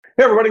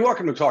Hey, everybody,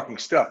 welcome to Talking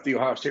Stuff, the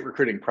Ohio State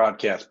recruiting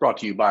podcast brought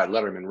to you by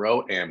Letterman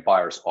Row and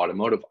Byers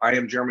Automotive. I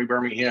am Jeremy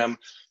Birmingham.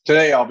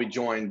 Today, I'll be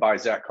joined by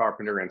Zach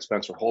Carpenter and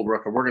Spencer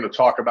Holbrook, and we're going to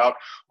talk about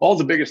all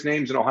the biggest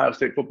names in Ohio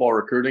State football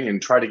recruiting and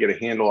try to get a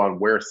handle on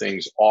where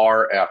things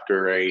are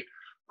after a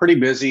pretty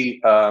busy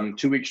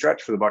 2-week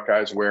stretch for the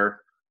Buckeyes,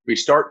 where we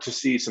start to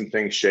see some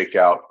things shake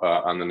out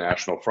on the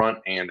national front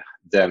and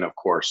then, of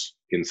course,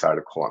 inside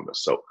of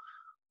Columbus. So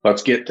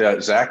let's get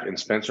Zach and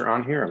Spencer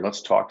on here and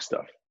let's talk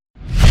stuff.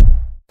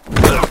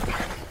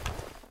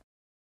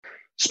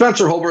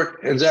 Spencer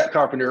Holbrook and Zach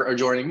Carpenter are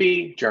joining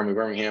me, Jeremy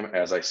Birmingham,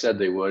 as I said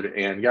they would.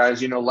 And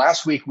guys,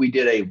 last week we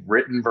did a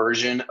written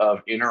version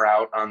of In or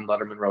Out on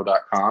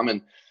LettermanRow.com.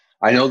 And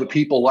I know that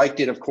people liked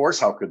it, of course.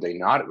 How could they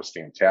not? It was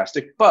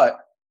fantastic. But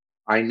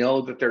I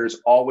know that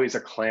there's always a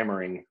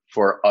clamoring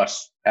for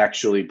us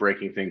actually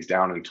breaking things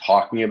down and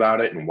talking about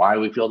it and why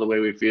we feel the way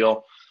we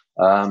feel.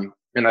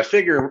 And I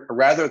figure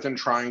rather than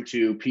trying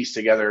to piece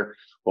together,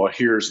 well,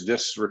 here's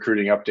this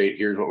recruiting update,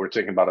 here's what we're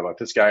thinking about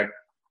this guy,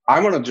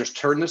 I'm going to just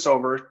turn this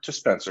over to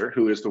Spencer,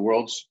 who is the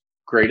world's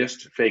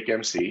greatest fake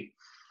MC,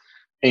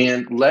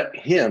 and let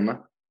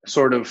him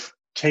sort of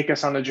take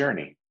us on a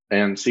journey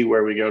and see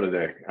where we go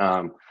today.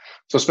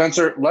 So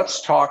Spencer,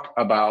 let's talk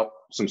about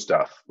some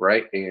stuff,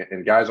 right?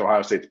 And guys,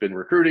 Ohio State's been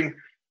recruiting.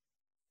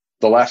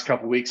 The last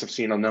couple of weeks, I've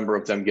seen a number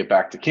of them get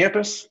back to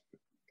campus.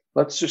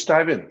 Let's just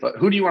dive in. But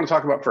who do you want to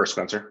talk about first,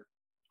 Spencer?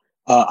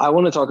 I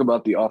want to talk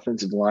about the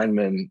offensive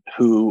lineman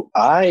who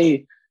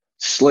I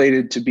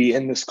slated to be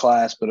in this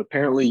class, but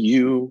apparently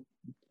you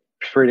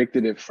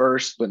predicted it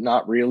first, but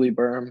not really,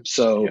 Berm.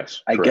 So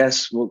yes, I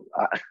guess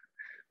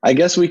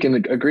we can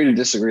agree to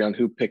disagree on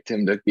who picked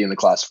him to be in the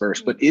class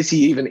first. But is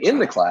he even in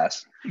the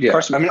class? Yeah,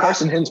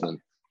 Carson Hinzman.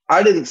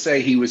 I didn't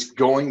say he was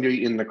going to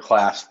be in the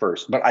class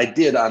first, but I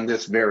did on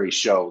this very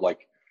show,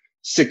 like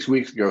 6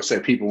 weeks ago, say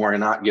people were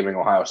not giving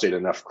Ohio State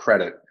enough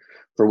credit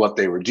for what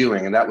they were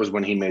doing. And that was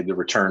when he made the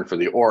return for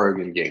the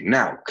Oregon game.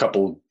 Now, a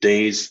couple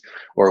days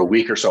or a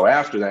week or so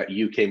after that,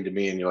 you came to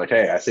me and you're like,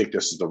 hey, I think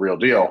this is the real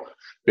deal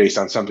based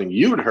on something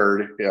you'd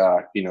heard,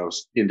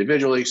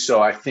 individually.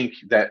 So I think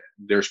that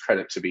there's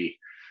credit to be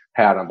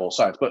had on both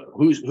sides. But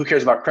who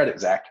cares about credit,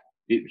 Zach?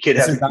 The kid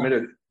hasn't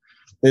committed.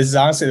 This is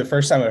honestly the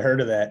first time I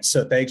heard of that.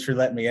 So thanks for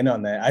letting me in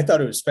on that. I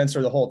thought it was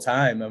Spencer the whole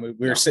time. I mean,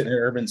 we were sitting at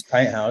Urban's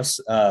Pint House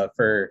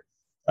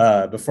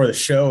before the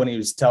show, and he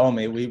was telling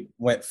me, we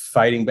went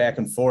fighting back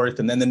and forth.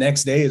 And then the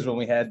next day is when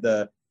we had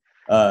the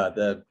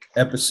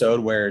episode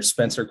where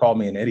Spencer called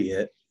me an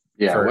idiot.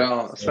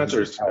 Yeah,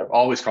 Spencer's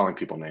always calling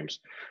people names.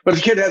 But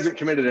the kid hasn't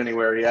committed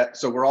anywhere yet,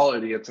 so we're all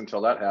idiots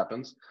until that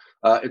happens.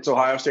 It's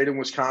Ohio State and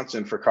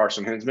Wisconsin for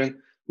Carson Hinzman.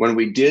 When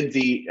we did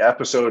the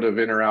episode of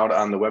In or Out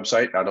on the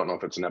website, I don't know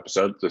if it's an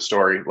episode, the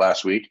story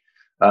last week,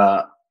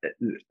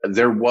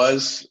 there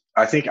was,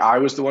 I think I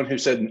was the one who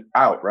said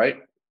out, right?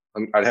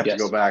 I'd have to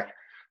go back.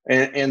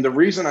 And the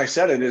reason I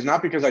said it is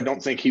not because I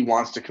don't think he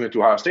wants to commit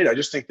to Ohio State. I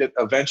just think that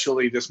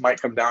eventually this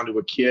might come down to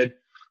a kid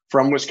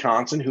from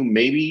Wisconsin who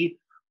maybe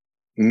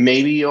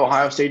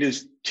Ohio State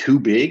is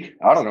too big.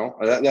 I don't know.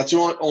 That's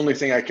the only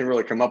thing I can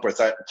really come up with.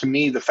 To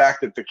me, the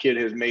fact that the kid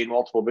has made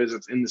multiple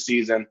visits in the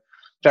season,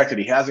 the fact that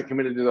he hasn't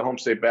committed to the Home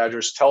State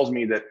Badgers tells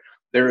me that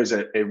there is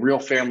a real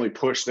family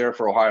push there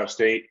for Ohio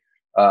State.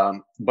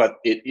 But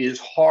it is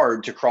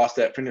hard to cross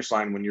that finish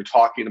line when you're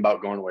talking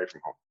about going away from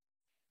home.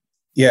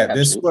 Yeah,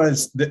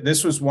 Absolutely.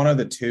 this was one of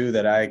the two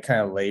that I kind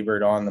of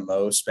labored on the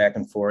most back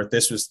and forth.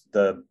 This was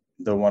the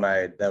one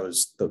that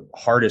was the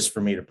hardest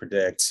for me to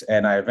predict,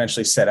 and I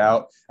eventually set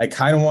out. I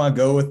kind of want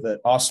to go with the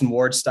Austin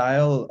Ward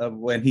style of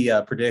when he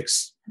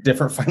predicts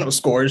different final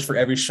scores for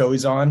every show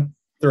he's on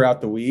throughout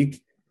the week,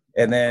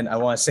 and then I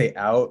want to say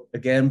out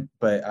again,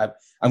 but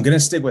I'm going to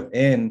stick with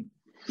in,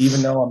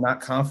 even though I'm not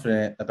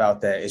confident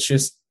about that. It's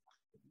just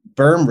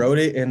Berm wrote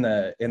it in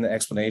the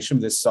explanation.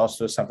 This is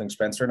also something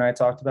Spencer and I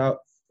talked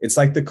about. It's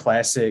like the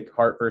classic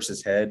heart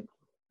versus head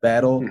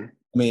battle. Mm-hmm.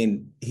 I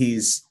mean,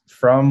 he's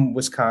from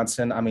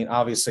Wisconsin. I mean,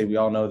 obviously, we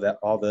all know that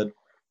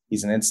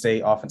he's an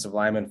in-state offensive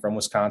lineman from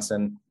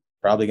Wisconsin,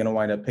 probably going to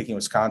wind up picking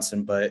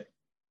Wisconsin. But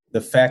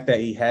the fact that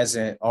he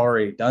hasn't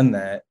already done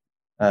that,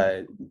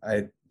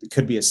 it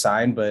could be a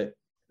sign. But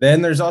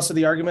then there's also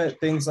the argument,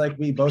 things like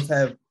we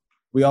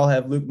all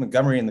have Luke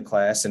Montgomery in the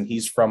class, and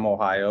he's from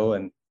Ohio,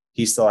 and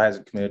he still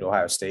hasn't committed to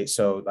Ohio State.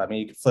 So, I mean,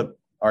 you can flip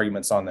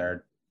arguments on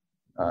there.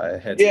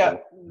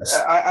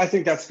 I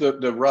think that's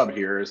the rub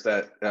here is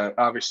that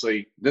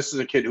obviously this is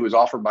a kid who was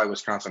offered by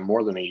Wisconsin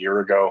more than a year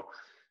ago.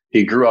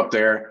 He grew up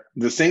there.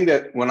 The thing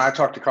that when I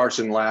talked to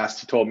Carson last,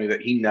 he told me that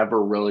he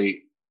never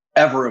really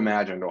ever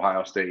imagined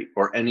Ohio State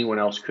or anyone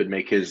else could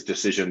make his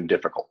decision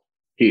difficult.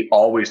 He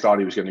always thought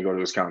he was going to go to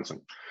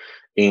Wisconsin.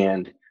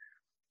 And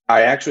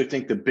I actually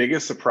think the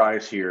biggest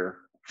surprise here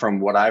from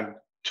what I've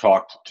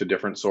talked to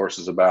different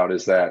sources about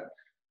is that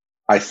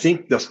I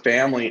think the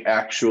family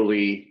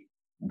actually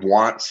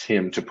wants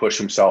him to push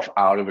himself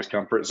out of his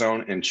comfort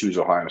zone and choose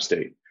Ohio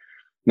State.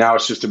 Now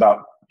it's just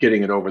about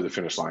getting it over the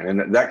finish line.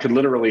 And that could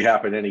literally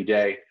happen any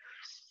day.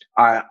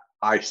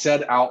 I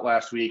said out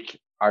last week,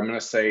 I'm going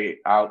to say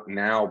out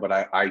now, but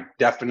I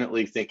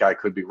definitely think I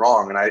could be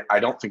wrong. And I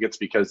don't think it's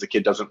because the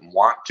kid doesn't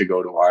want to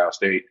go to Ohio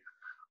State,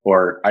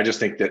 or I just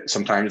think that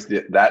sometimes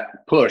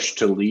that push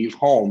to leave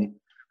home,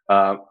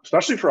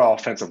 especially for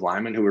offensive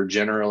linemen who are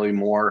generally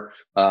more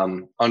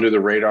under the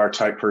radar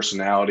type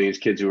personalities,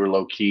 kids who are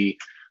low key,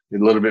 a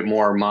little bit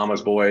more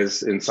mama's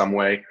boys in some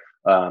way.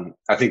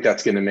 I think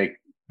that's going to make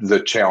the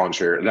challenge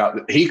here. Now,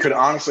 he could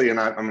honestly, and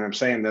I'm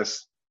saying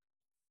this,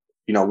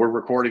 we're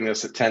recording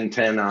this at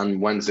 10:10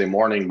 on Wednesday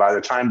morning. By the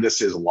time this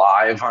is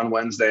live on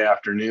Wednesday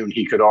afternoon,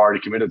 he could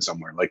already committed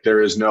somewhere. Like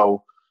there is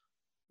no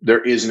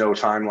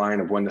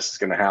timeline of when this is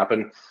going to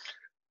happen.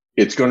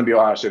 It's going to be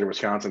Ohio State or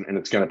Wisconsin, and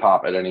it's going to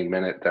pop at any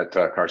minute that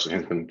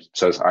Carson Hinzman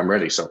says, I'm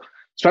ready. So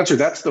Spencer,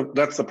 that's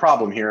the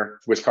problem here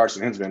with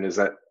Carson Hinzman, is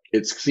that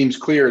it seems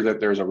clear that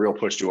there's a real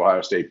push to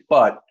Ohio State,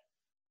 but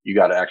you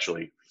got to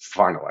actually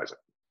finalize it.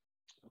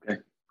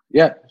 Okay.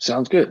 Yeah.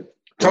 Sounds good.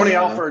 Tony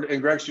Alford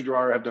and Greg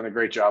Studrara have done a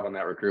great job on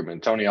that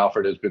recruitment. Tony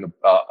Alford has been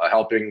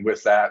helping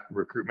with that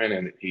recruitment,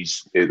 and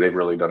they've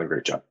really done a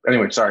great job.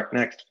 Anyway, sorry.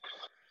 Next.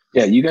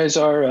 Yeah, you guys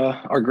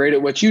are great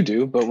at what you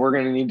do, but we're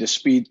going to need to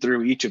speed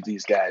through each of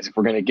these guys if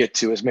we're going to get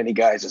to as many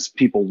guys as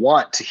people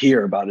want to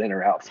hear about in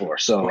or out for.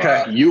 So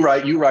okay, you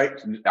right.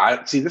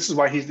 I see. This is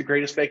why he's the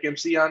greatest fake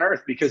MC on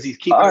earth, because he's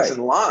keeping us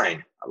in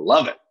line. I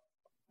love it.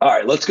 All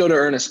right, let's go to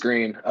Ernest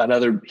Green,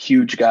 another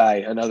huge guy,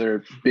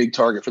 another big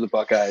target for the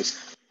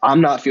Buckeyes. I'm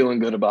not feeling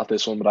good about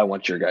this one, but I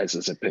want your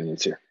guys'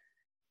 opinions here.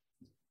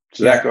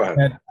 So Zach, go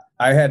ahead.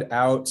 I had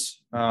out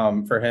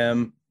for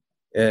him,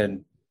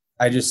 and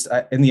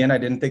in the end, I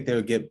didn't think they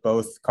would get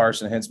both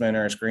Carson Hinzman and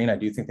Ernest Green. I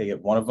do think they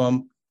get one of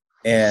them.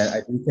 And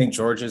I do think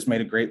Georgia's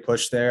made a great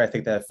push there. I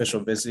think that official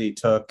visit he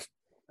took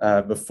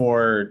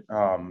before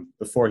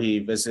he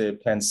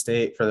visited Penn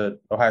State for the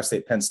Ohio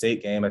State Penn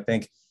State game, I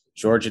think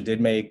Georgia did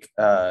make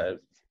a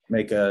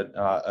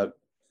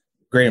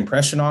great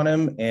impression on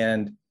him.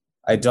 And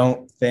I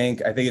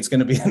think it's going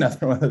to be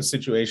another one of those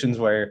situations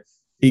where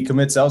he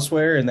commits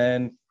elsewhere, and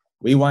then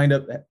we wind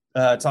up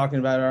talking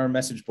about our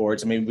message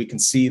boards. I mean, we could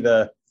see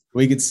the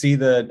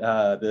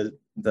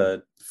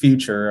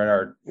future in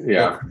our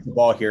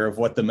ball here of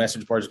what the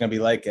message board is going to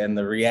be like and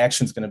the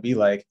reaction is going to be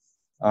like.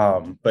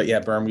 But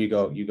yeah, Berm, you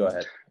go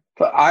ahead.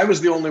 But I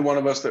was the only one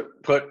of us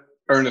that put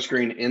Ernest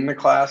Green in the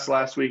class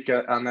last week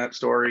on that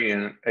story.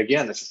 And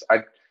again,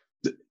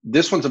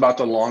 this one's about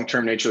the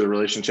long-term nature of the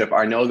relationship.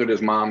 I know that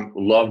his mom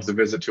loved the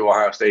visit to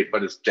Ohio State,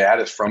 but his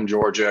dad is from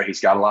Georgia. He's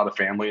got a lot of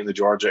family in the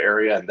Georgia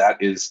area, and that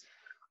is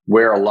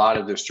where a lot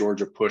of this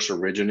Georgia push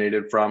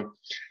originated from.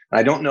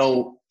 I don't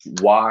know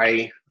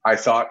why I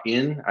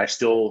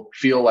still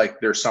feel like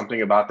there's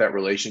something about that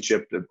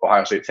relationship that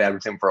Ohio State's had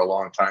with him for a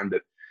long time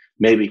that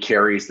maybe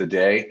carries the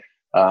day.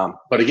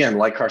 But again,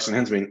 like Carson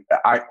Hinzman,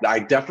 I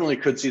definitely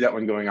could see that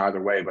one going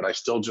either way, but I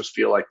still just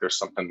feel like there's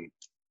something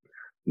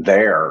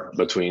there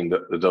between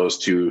those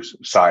two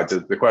sides.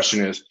 The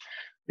question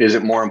is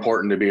it more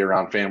important to be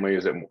around family?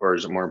 Or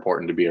is it more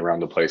important to be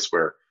around the place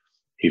where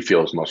he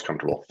feels most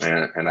comfortable?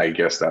 And I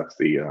guess that's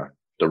the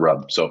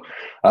rub. So,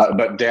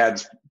 but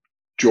Dad's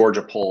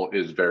Georgia pull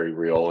is very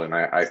real, and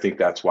I think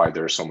that's why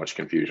there's so much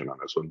confusion on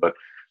this one. But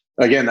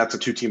again, that's a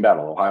two-team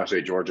battle. Ohio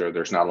State, Georgia.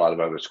 There's not a lot of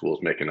other schools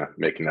making that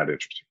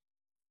interesting.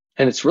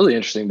 And it's really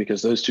interesting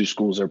because those two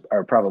schools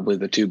are probably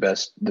the two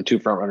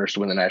front runners to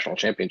win the national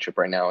championship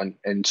right now.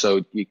 And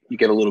so you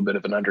get a little bit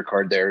of an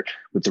undercard there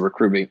with the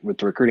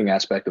recruiting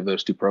aspect of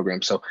those two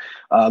programs. So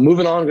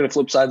moving on, I'm going to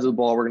flip sides of the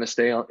ball. We're going to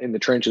stay in the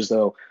trenches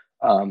though.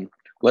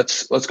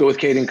 Let's go with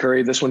Caden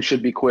Curry. This one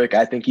should be quick.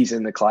 I think he's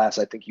in the class.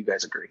 I think you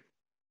guys agree.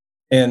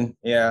 And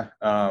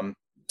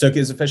took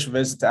his official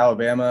visit to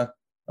Alabama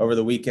over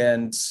the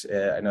weekend.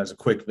 I know it was a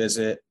quick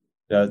visit.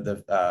 I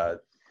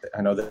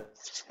know that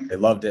they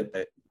loved it,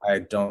 but I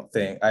don't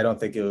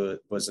think it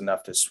was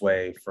enough to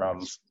sway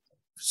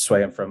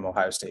him from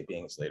Ohio State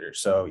being his leader.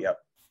 So, yep.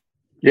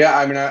 Yeah,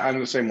 I mean, I'm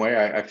the same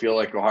way. I feel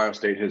like Ohio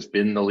State has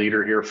been the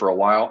leader here for a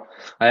while.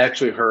 I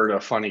actually heard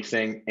a funny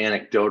thing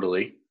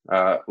anecdotally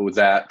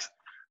that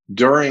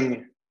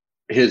during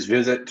his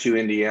visit to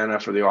Indiana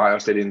for the Ohio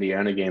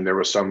State-Indiana game, there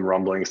was some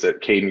rumblings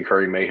that Caden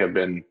Curry may have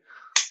been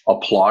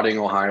applauding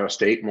Ohio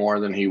State more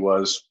than he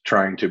was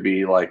trying to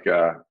be like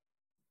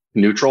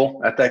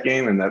neutral at that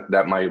game. And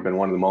that might have been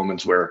one of the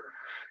moments where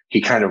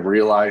he kind of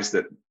realized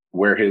that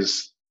where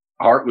his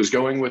heart was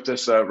going with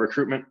this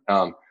recruitment.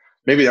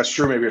 Maybe that's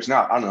true. Maybe it's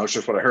not. I don't know. It's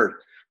just what I heard.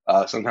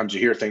 Sometimes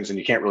you hear things and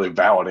you can't really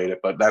validate it,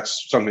 but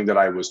that's something that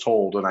I was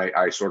told. And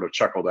I sort of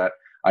chuckled at.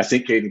 I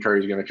think Caden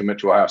Curry is going to commit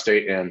to Ohio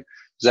State, and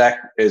Zach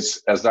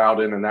is as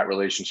dialed in that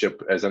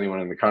relationship as anyone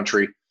in the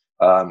country.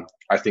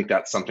 I think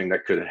that's something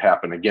that could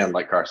happen again,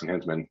 like Carson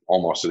Hinzman,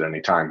 almost at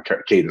any time.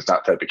 Caden's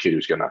not the type of kid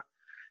who's going to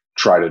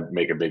try to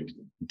make a big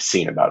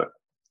scene about it.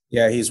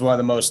 Yeah, he's one of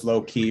the most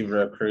low-key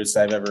recruits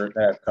I've ever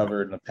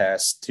covered in the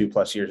past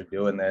 2+ years of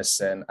doing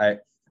this. And I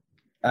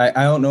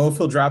don't know if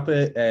he'll drop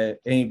it at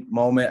any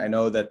moment. I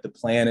know that the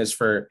plan is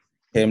for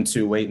him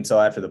to wait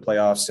until after the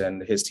playoffs,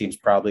 and his team's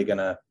probably going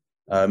to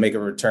make a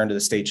return to the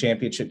state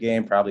championship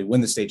game, probably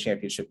win the state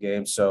championship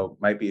game. So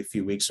might be a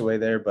few weeks away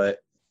there. But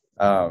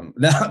No,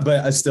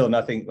 but still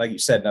nothing, like you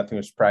said, nothing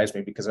would surprise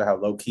me because of how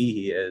low key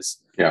he is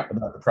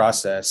about the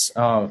process.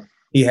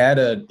 He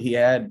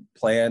had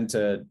planned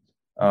to,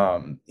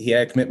 he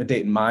had a commitment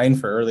date in mind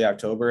for early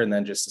October and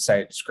then just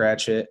decided to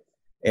scratch it.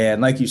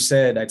 And like you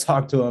said, I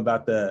talked to him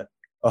about the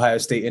Ohio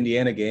State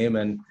Indiana game.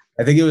 And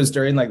I think it was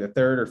during like the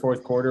third or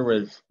fourth quarter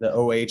where the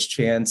OH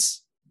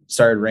chants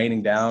started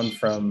raining down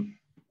from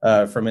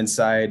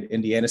inside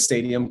Indiana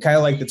Stadium, kind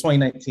of like the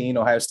 2019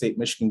 Ohio State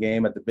Michigan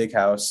game at the Big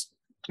House.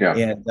 Yeah.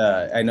 And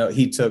I know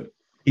he took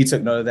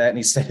note of that, and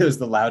he said it was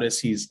the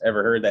loudest he's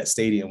ever heard that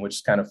stadium, which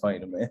is kind of funny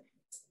to me.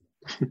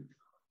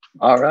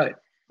 All right.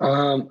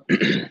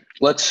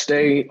 Let's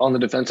stay on the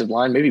defensive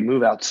line, maybe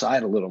move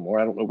outside a little more.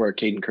 I don't know where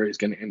Caden Curry is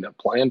going to end up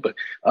playing, but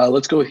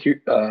let's go with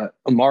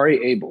Amari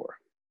Abor.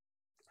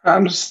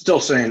 I'm still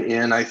saying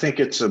in. I think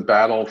it's a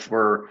battle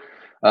for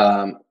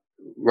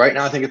right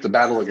now. I think it's a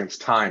battle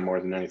against time more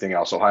than anything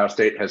else. Ohio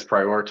State has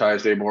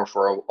prioritized Abor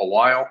for a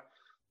while.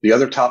 The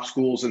other top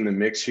schools in the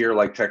mix here,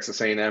 like Texas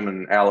A&M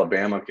and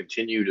Alabama,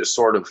 continue to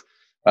sort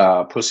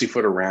of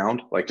pussyfoot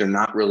around. Like they're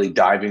not really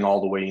diving all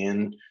the way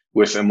in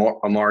with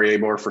Amari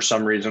Abor for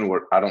some reason.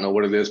 I don't know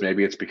what it is.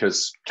 Maybe it's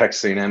because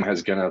Texas A&M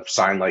is going to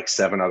sign like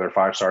 7 other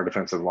 5-star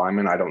defensive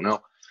linemen. I don't know.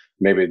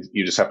 Maybe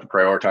you just have to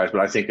prioritize,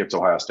 but I think it's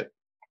Ohio State.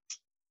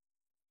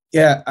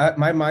 Yeah,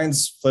 my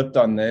mind's flipped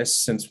on this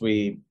since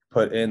we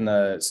did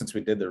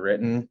the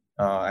written.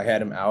 I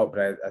had him out, but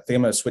I think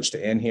I'm going to switch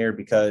to in here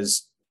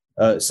because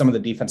some of the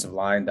defensive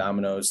line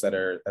dominoes that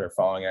are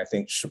falling. I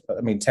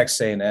mean,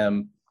 Texas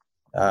A&M,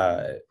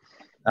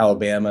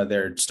 Alabama,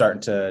 they're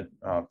starting to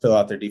fill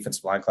out their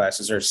defensive line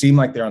classes, or seem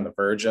like they're on the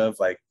verge of,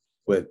 like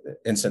with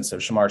instance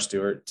of Shamar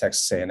Stewart,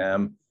 Texas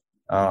A&M.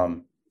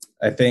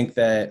 I think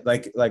that,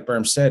 like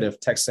Berm said, if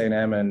Texas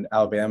A&M and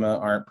Alabama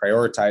aren't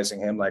prioritizing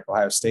him like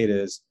Ohio State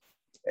is,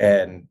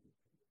 and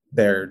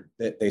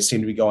they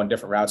seem to be going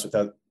different routes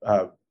without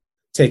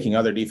taking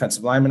other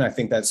defensive linemen, I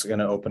think that's going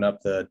to open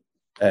up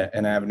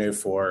an avenue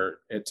for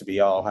it to be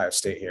all Ohio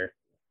State here.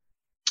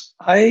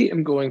 I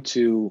am going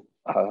to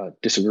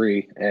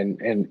disagree, and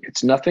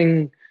it's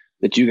nothing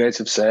that you guys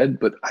have said,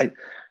 but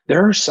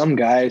there are some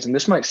guys, and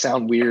this might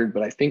sound weird,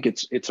 but I think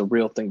it's a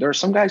real thing. There are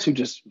some guys who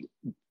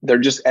they're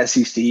just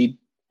SEC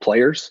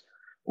players,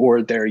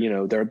 or they're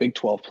a Big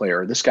 12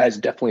 player. This guy's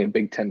definitely a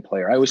Big 10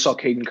 player. I always saw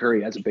Caden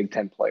Curry as a Big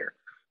 10 player.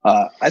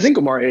 I think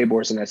Amari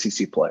Abor is an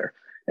SEC player.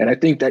 And I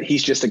think that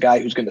he's just a guy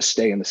who's going to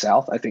stay in the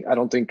South. I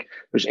don't think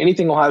there's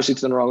anything Ohio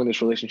State's done wrong in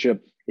this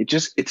relationship.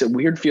 It's a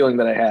weird feeling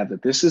that I have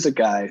that this is a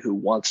guy who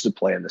wants to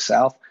play in the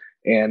South.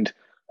 And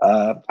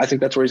I think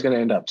that's where he's going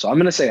to end up. So I'm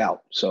going to say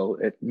out. So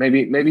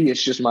maybe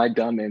it's just my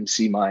dumb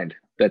MC mind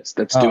that's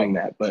doing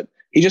that. But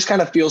he just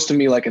kind of feels to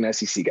me like an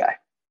SEC guy.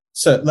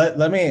 So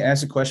let me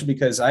ask a question,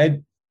 because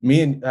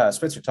me and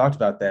Spencer talked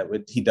about that.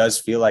 He does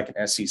feel like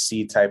an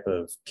SEC type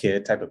of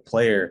kid, type of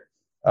player.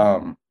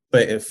 But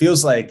it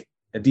feels like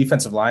a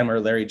defensive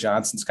lineman, Larry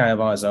Johnson's kind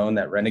of on his own,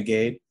 that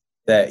renegade,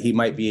 that he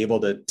might be able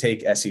to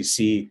take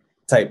SEC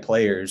type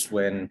players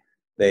when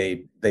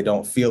they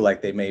don't feel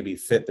like they maybe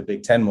fit the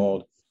Big Ten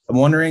mold. I'm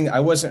wondering,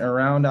 I wasn't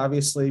around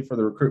obviously for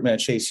the recruitment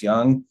of Chase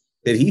Young.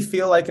 Did he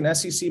feel like an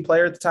SEC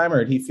player at the time, or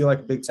did he feel like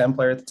a Big Ten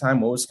player at the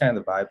time? What was kind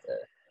of the vibe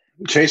there?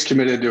 Chase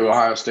committed to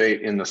Ohio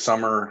State in the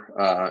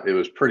summer. It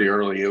was pretty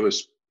early. It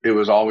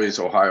was always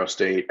Ohio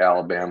State,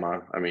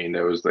 Alabama. I mean,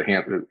 it was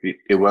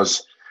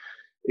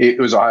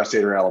Ohio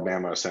State or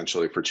Alabama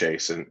essentially for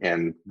Chase.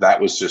 And that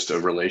was just a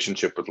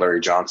relationship with Larry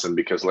Johnson,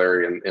 because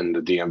Larry in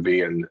the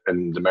DMV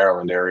and the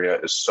Maryland area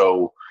is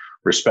so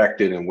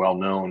respected and well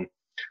known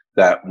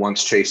that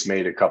once Chase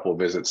made a couple of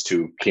visits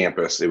to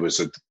campus, it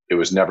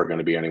was never going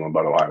to be anyone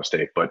but Ohio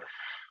State. But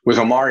with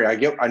Amari,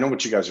 I know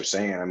what you guys are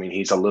saying. I mean,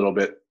 he's a little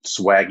bit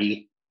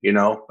swaggy, a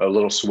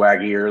little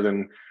swaggier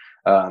than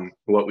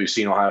what we've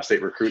seen Ohio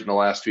State recruit in the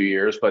last few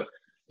years. But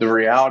the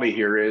reality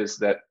here is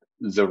that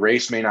the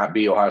race may not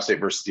be Ohio State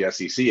versus the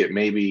SEC. It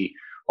may be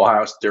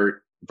Ohio State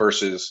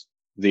versus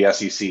the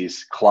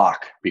SEC's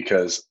clock,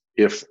 because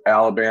if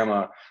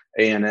Alabama,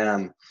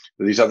 A&M,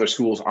 these other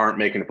schools aren't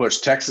making a push,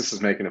 Texas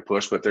is making a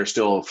push, but they're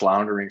still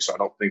floundering. So I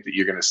don't think that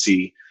you're going to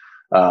see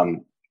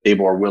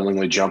Abor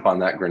willingly jump on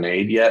that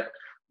grenade yet.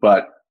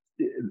 But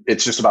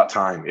it's just about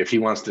time. If he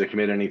wants to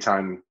commit any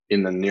time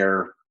in the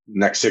near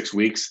next 6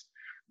 weeks,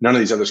 none of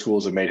these other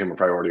schools have made him a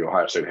priority.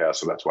 Ohio State has,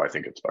 so that's why I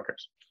think it's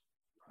Buckeyes.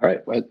 All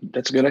right, well,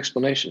 that's a good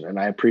explanation, and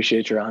I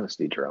appreciate your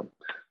honesty, Jerome.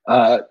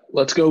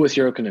 Let's go with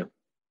Yoro Kanu.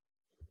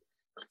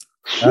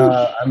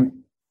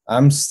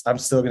 I'm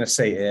still going to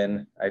say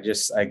in. I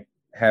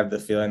have the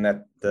feeling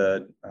that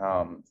the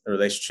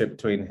relationship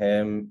between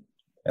him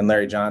and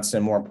Larry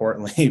Johnson, more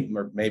importantly,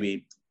 or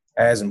maybe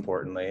as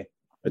importantly,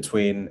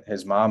 between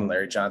his mom and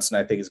Larry Johnson,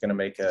 I think is going to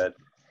make a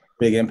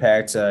big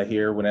impact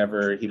here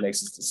whenever he makes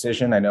his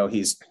decision. I know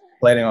he's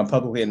planning on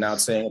publicly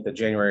announcing at the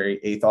January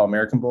 8th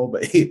All-American Bowl,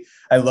 but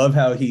I love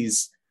how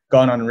he's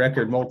gone on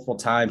record multiple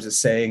times as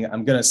saying,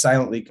 I'm going to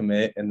silently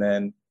commit and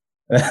then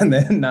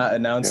not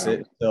announce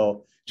it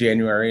until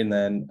January. And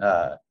then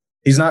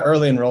he's not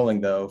early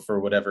enrolling though, for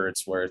whatever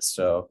it's worth.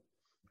 So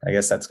I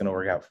guess that's going to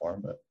work out for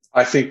him. But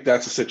I think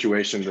that's a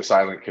situation, the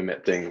silent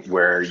commit thing,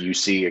 where you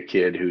see a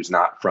kid who's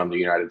not from the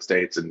United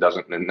States and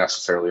doesn't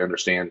necessarily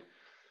understand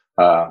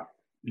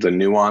the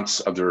nuance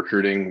of the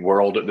recruiting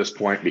world at this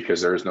point,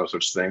 because there is no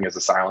such thing as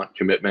a silent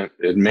commitment.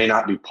 It may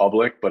not be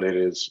public, but it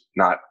is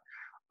not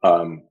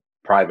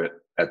private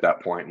at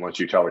that point. Once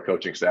you tell the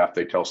coaching staff,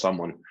 they tell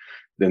someone,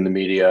 then the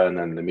media, and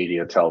then the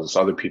media tells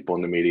other people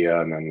in the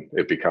media, and then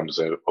it becomes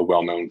a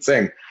well-known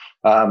thing.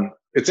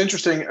 It's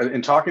interesting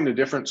in talking to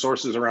different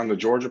sources around the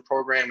Georgia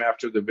program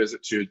after the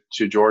visit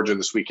to Georgia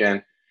this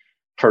weekend.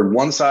 Heard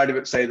one side of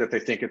it say that they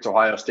think it's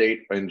Ohio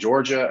State and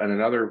Georgia, and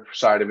another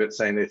side of it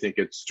saying they think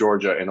it's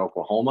Georgia and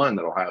Oklahoma, and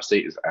that Ohio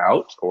State is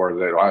out, or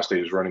that Ohio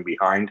State is running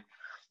behind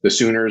the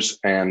Sooners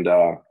and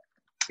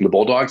the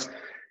Bulldogs.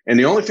 And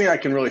the only thing I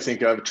can really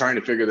think of trying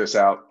to figure this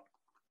out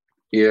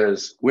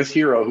is with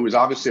Hero, who is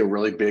obviously a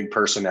really big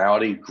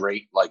personality,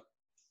 great, like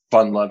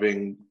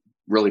fun-loving,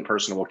 really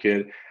personable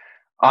kid.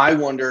 I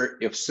wonder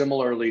if,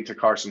 similarly to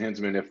Carson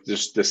Hinsman, if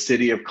just the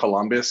city of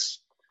Columbus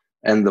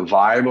and the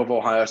vibe of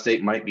Ohio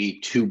State might be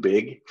too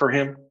big for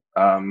him.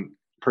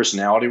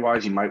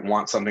 Personality-wise, you might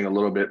want something a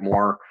little bit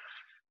more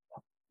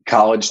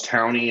college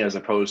towny as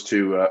opposed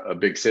to a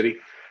big city.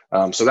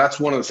 So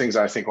that's one of the things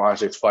I think Ohio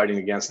State's fighting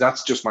against.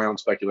 That's just my own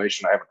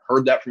speculation. I haven't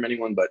heard that from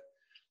anyone, but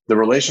the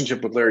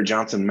relationship with Larry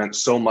Johnson meant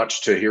so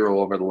much to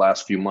Hero over the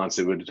last few months.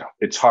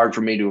 It's hard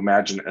for me to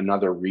imagine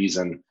another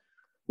reason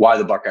why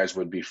the Buckeyes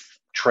would be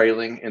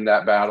trailing in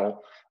that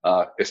battle,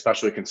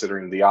 especially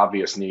considering the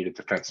obvious need at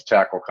defensive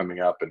tackle coming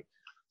up. And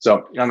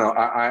so, I don't know,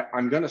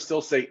 I'm going to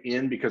still say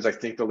in, because I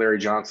think the Larry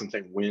Johnson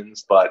thing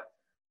wins, but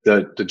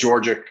the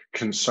Georgia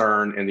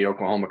concern and the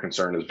Oklahoma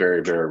concern is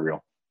very, very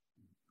real.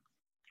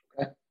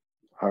 Okay.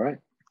 All right.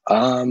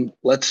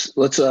 Let's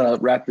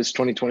wrap this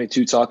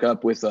 2022 talk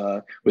up with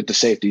the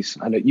safeties.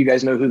 I know you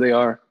guys know who they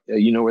are,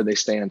 you know where they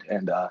stand,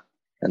 and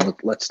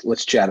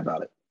let's chat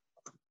about it.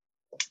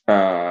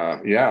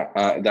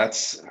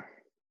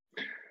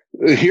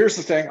 Here's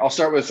the thing. I'll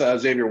start with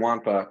Xavier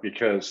Wampa,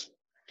 because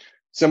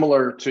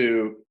similar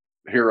to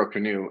Hero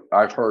Kanu,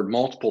 I've heard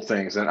multiple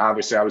things. And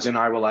obviously I was in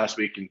Iowa last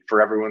week, and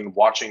for everyone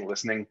watching,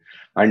 listening,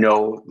 I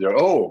know they're,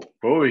 oh,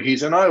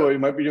 he's in Iowa, he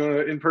might be doing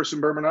an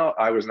in-person Bermanology.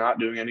 I was not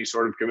doing any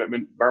sort of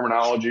commitment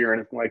Bermanology or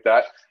anything like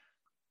that.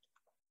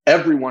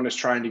 Everyone is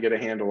trying to get a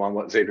handle on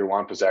what Xavier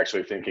Wampa is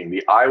actually thinking.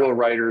 The Iowa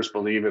writers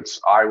believe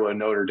it's Iowa,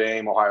 Notre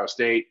Dame, Ohio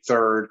State,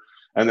 third.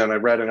 And then I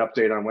read an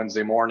update on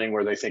Wednesday morning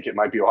where they think it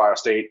might be Ohio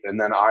State, and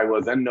then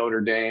Iowa, then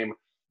Notre Dame.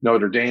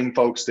 Notre Dame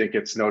folks think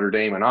it's Notre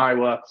Dame and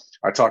Iowa.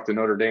 I talked to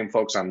Notre Dame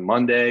folks on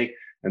Monday,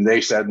 and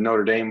they said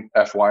Notre Dame,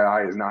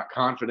 FYI, is not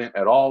confident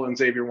at all in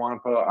Xavier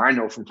Wampa. I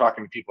know from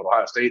talking to people at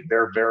Ohio State,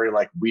 they're very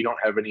like, we don't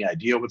have any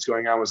idea what's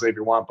going on with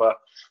Xavier Wampa.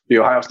 The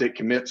Ohio State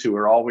commits, who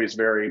are always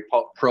very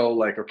pro,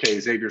 like, okay,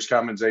 Xavier's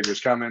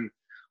coming,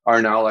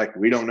 are now like,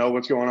 we don't know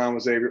what's going on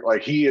with Xavier.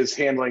 Like, he is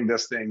handling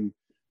this thing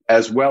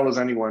as well as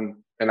anyone.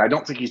 And I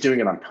don't think he's doing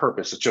it on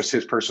purpose. It's just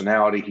his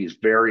personality. He's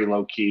very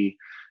low key,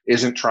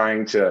 isn't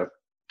trying to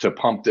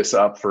pump this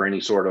up for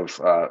any sort of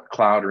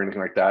cloud or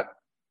anything like that.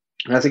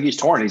 And I think he's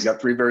torn. He's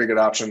got three very good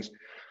options.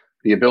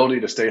 The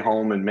ability to stay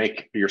home and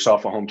make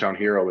yourself a hometown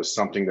hero is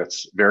something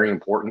that's very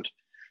important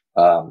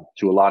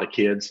to a lot of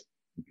kids.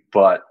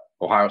 But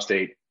Ohio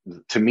State,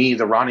 to me,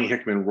 the Ronnie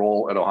Hickman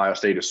role at Ohio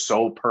State is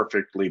so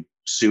perfectly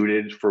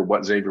suited for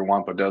what Xavier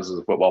Wampa does as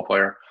a football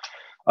player.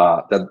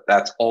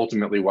 That's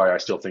ultimately why I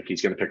still think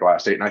he's going to pick Ohio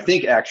State. And I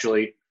think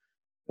actually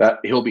that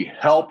he'll be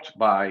helped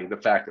by the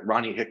fact that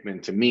Ronnie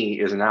Hickman, to me,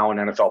 is now an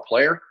NFL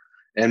player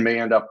and may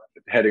end up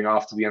heading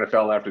off to the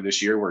NFL after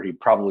this year, where he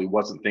probably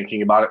wasn't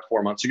thinking about it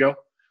 4 months ago.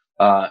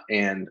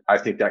 And I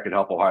think that could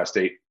help Ohio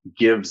State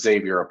give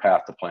Xavier a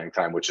path to playing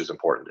time, which is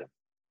important to him.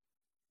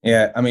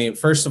 Yeah, I mean,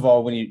 first of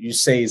all, when you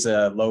say he's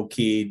a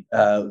low-key,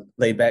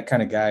 laid-back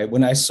kind of guy,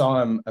 when I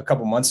saw him a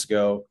couple months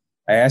ago,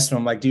 I asked him,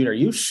 I'm like, dude, are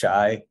you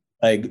shy?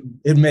 Like,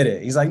 admit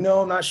it. He's like,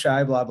 no, I'm not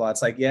shy, blah, blah.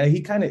 It's like, yeah,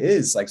 he kind of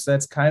is. Like, so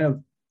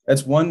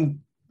that's one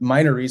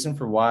minor reason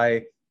for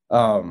why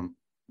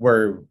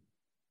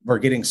we're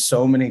getting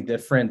so many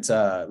different,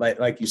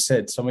 like you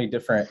said, so many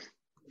different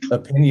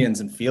opinions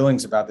and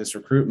feelings about this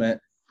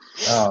recruitment.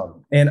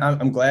 And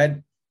I'm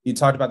glad you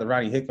talked about the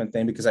Ronnie Hickman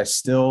thing, because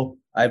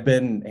I've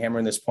been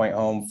hammering this point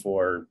home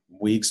for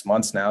weeks,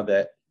 months now,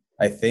 that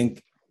I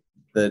think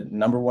the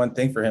number one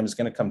thing for him is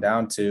going to come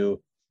down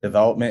to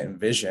development and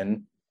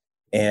vision.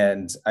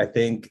 And I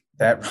think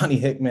that Ronnie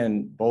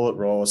Hickman bullet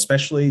roll,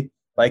 especially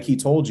like he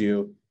told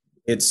you,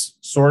 it's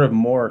sort of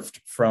morphed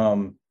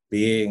from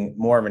being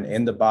more of an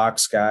in the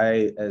box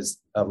guy as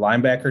a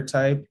linebacker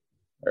type,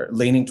 or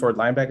leaning toward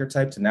linebacker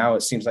type, to now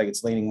it seems like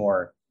it's leaning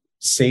more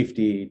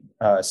safety.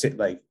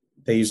 Like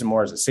they use him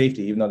more as a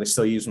safety, even though they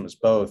still use him as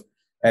both.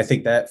 And I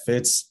think that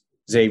fits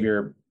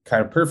Xavier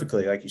kind of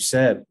perfectly, like you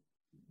said.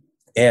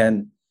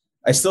 And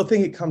I still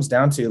think it comes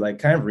down to like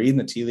kind of reading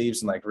the tea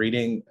leaves and like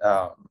reading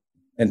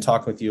and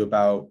talk with you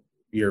about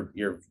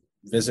your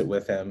visit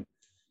with him.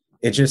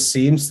 It just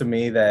seems to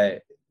me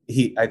that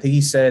I think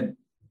he said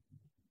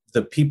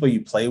the people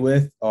you play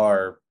with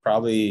are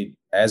probably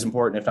as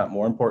important, if not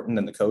more important,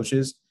 than the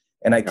coaches.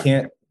 And I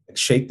can't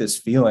shake this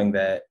feeling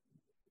that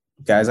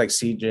guys like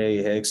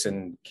CJ Hicks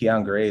and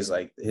Keon Gray's,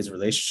 like his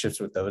relationships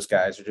with those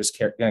guys are just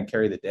going to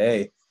carry the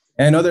day.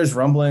 And I know there's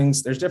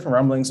different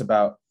rumblings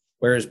about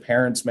where his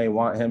parents may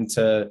want him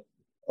to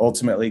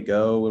ultimately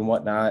go and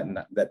whatnot. And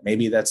that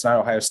maybe that's not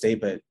Ohio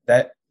State, but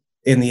that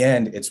in the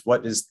end, it's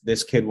what does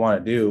this kid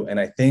want to do? And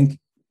I think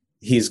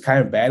he's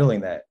kind of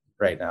battling that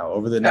right now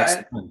over the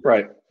next month.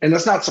 Right. And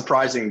that's not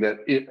surprising that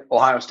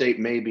Ohio State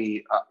may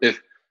be,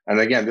 and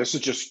again, this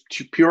is just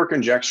pure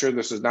conjecture.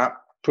 This is not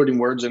putting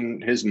words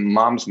in his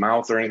mom's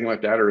mouth or anything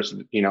like that. Or,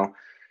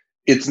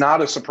 it's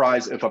not a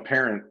surprise if a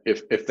parent,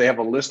 if they have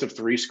a list of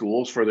 3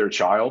 schools for their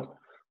child,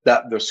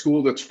 that the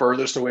school that's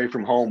furthest away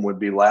from home would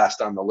be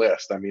last on the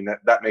list. I mean,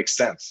 that makes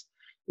sense.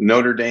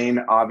 Notre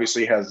Dame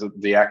obviously has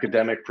the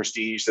academic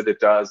prestige that it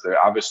does.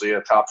 They're obviously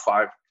a top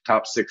 5,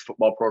 top 6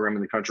 football program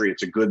in the country.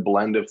 It's a good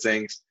blend of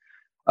things.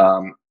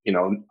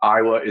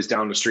 Iowa is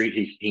down the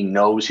street. He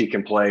knows he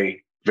can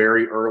play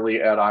very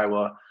early at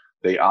Iowa.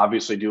 They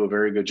obviously do a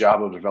very good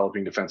job of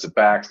developing defensive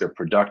backs. They're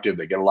productive.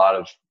 They get a lot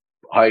of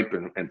hype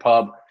and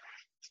pub.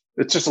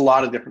 It's just a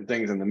lot of different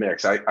things in the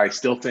mix. I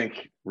still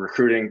think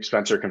recruiting,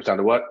 Spencer, comes down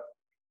to what?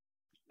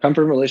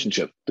 Comfort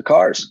relationship, the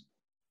cars.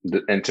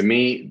 And to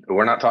me,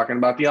 we're not talking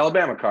about the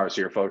Alabama cars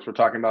here, folks. We're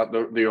talking about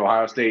the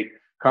Ohio State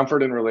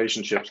comfort and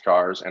relationships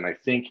cars. And I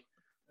think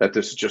that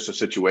this is just a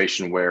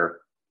situation where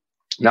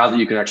now that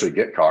you can actually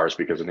get cars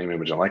because of name,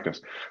 image, and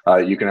likeness,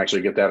 you can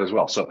actually get that as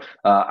well. So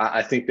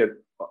I think that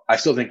I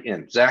still think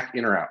Zach,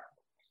 in or out?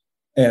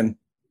 In.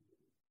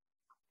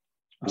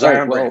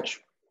 Zion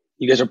Branch.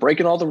 You guys are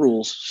breaking all the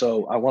rules,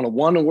 so I want a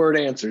one-word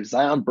answer.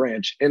 Zion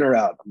Branch, in or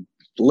out? I'm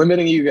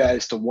limiting you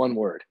guys to one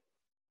word.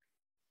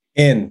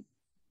 In.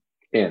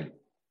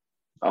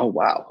 Oh,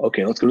 wow.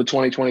 Okay, let's go to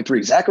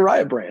 2023.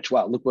 Zachariah Branch.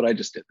 Wow, look what I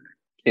just did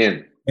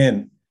there.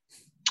 In.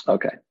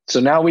 Okay, so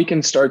now we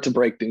can start to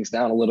break things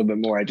down a little bit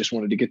more. I just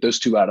wanted to get those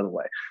 2 out of the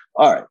way.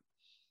 All right,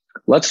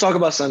 let's talk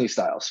about Sonny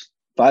Styles.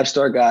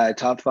 5-star guy,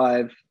 top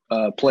 5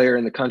 player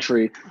in the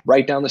country,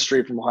 right down the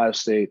street from Ohio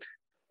State.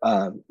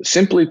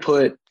 Simply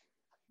put,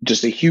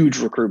 just a huge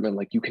recruitment.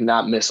 Like, you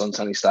cannot miss on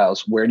Sonny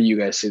Styles. Where do you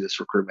guys see this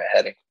recruitment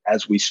heading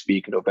as we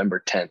speak,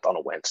 November 10th on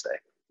a Wednesday?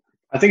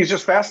 I think it's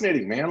just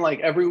fascinating, man.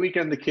 Like, every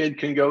weekend the kid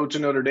can go to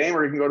Notre Dame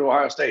or he can go to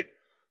Ohio State.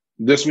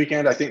 This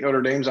weekend, I think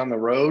Notre Dame's on the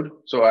road.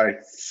 So I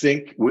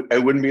think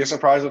it wouldn't be a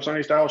surprise if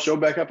Sonny Styles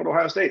showed back up at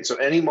Ohio State. So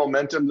any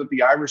momentum that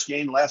the Irish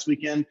gained last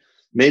weekend,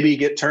 maybe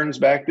get turns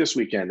back this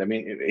weekend. I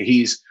mean,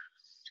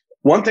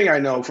 one thing I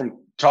know from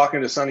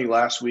talking to Sonny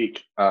last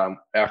week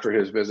after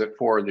his visit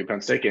for the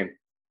Penn State game,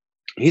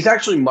 he's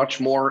actually much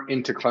more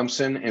into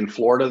Clemson and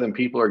Florida than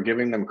people are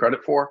giving them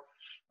credit for.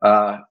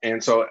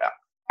 And so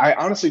I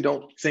honestly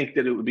don't think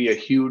that it would be a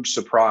huge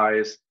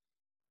surprise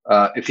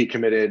if he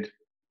committed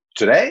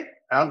today.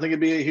 I don't think it'd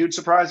be a huge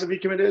surprise if he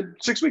committed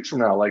 6 weeks from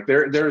now. Like,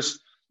 this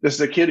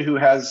is a kid who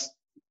has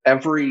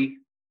every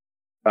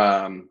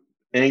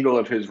angle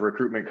of his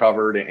recruitment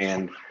covered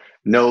and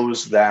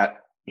knows that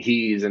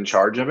he's in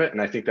charge of it.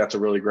 And I think that's a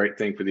really great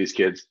thing for these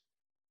kids.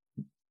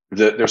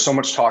 There's so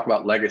much talk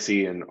about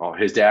legacy and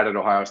his dad at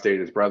Ohio State,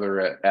 his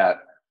brother at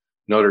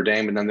Notre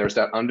Dame. And then there's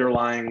that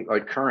underlying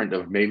current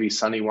of maybe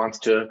Sonny wants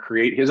to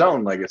create his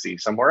own legacy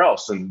somewhere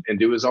else and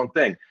do his own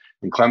thing.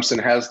 And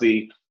Clemson has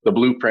the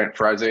blueprint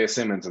for Isaiah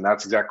Simmons, and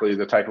that's exactly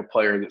the type of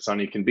player that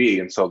Sonny can be.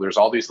 And so there's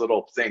all these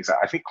little things.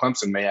 I think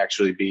Clemson may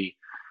actually be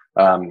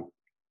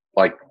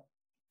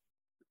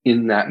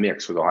in that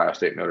mix with Ohio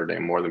State and Notre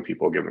Dame more than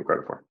people give them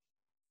credit for.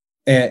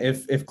 And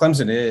if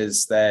Clemson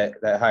is that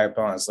high up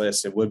on his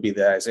list, it would be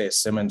the Isaiah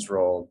Simmons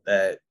role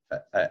that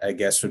I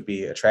guess would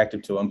be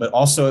attractive to him. But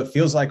also, it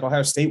feels like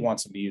Ohio State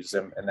wants him to use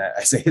him in that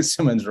Isaiah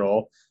Simmons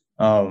role.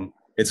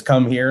 It's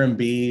come here and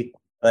be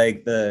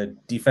like the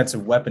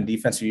defensive weapon,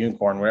 defensive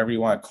unicorn, whatever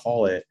you want to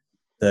call it,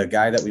 the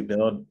guy that we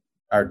build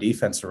our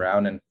defense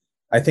around. And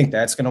I think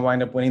that's going to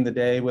wind up winning the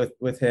day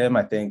with him.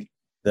 I think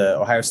the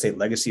Ohio State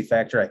legacy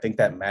factor, I think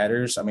that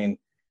matters. I mean,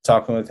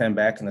 talking with him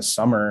back in the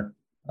summer,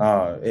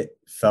 I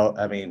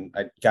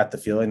got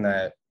the feeling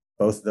that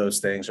both of those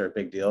things are a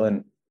big deal,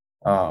 and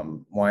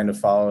wanting to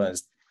follow in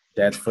his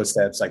dad's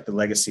footsteps, like the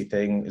legacy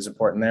thing is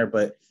important there.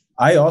 But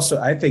I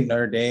think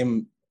Notre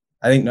Dame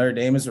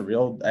is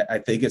I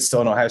think it's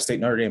still an Ohio State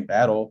Notre Dame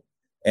battle.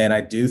 And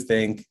I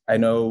think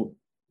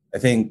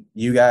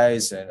you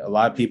guys and a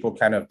lot of people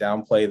kind of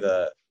downplay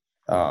the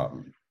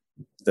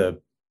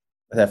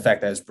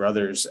fact that his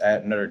brother's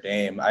at Notre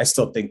Dame. I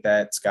still think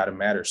that's got to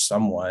matter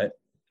somewhat.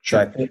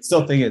 Sure. So I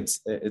still think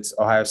it's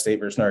Ohio State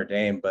versus Notre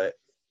Dame, but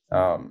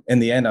in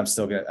the end, I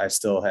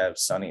still have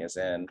Sonny as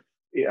in.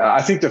 Yeah,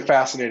 I think the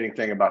fascinating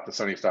thing about the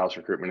Sonny Styles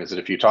recruitment is that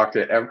if you talk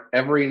to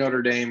every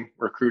Notre Dame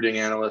recruiting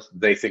analyst,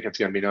 they think it's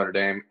going to be Notre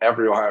Dame.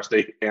 Every Ohio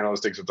State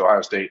analyst thinks it's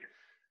Ohio State.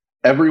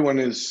 Everyone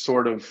is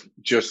sort of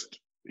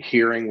just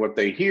hearing what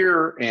they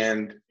hear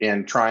and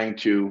trying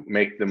to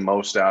make the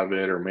most out of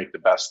it or make the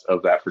best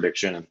of that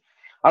prediction. And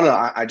I don't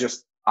know.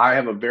 I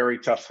have a very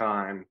tough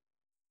time.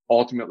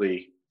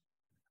 Ultimately,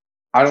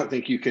 I don't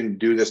think you can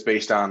do this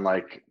based on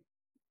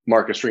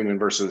Marcus Freeman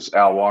versus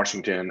Al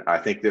Washington. I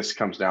think this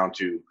comes down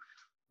to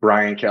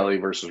Brian Kelly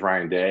versus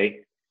Ryan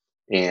Day.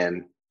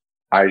 And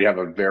I have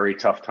a very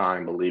tough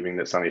time believing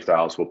that Sonny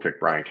Styles will pick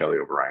Brian Kelly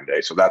over Ryan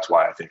Day. So that's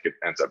why I think it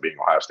ends up being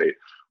Ohio State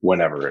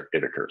whenever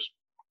it occurs.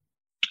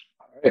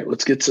 All right,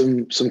 let's get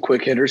some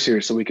quick hitters here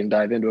so we can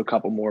dive into a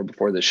couple more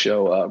before the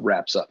show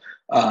wraps up.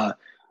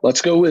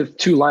 Let's go with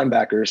two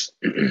linebackers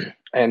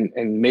and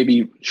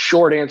maybe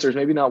short answers,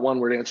 maybe not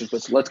one-word answers,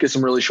 but let's get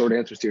some really short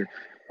answers here.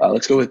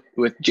 Let's go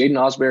with Jaden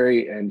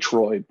Osbury and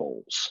Troy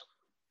Bowles.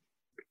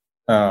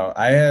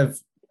 I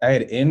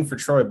had in for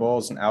Troy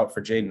Bowles and out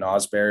for Jaden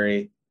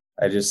Osbury.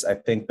 I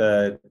think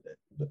the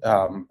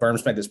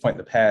Berm's made this point in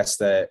the past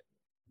that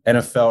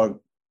NFL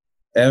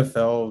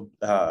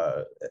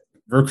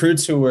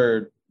recruits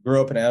who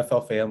grew up in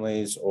NFL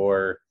families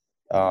or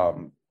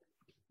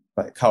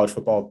like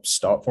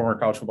former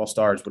college football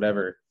stars,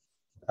 whatever.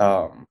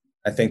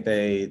 I think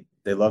they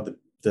love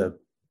the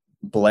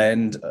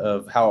blend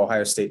of how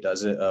Ohio State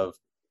does it, of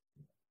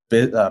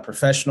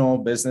professional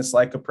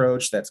business-like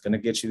approach that's going to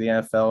get you the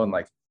NFL and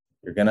like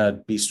you're going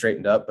to be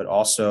straightened up, but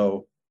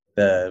also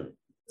the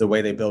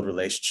way they build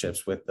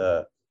relationships with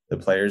the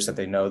players, that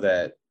they know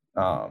that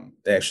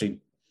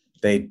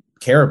they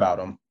care about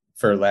them,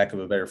 for lack of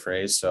a better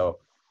phrase. So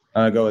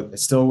I'm going to go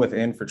still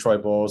within for Troy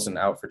Bowles and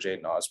out for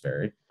Jaden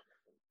Osbury.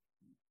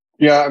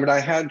 Yeah, I mean, I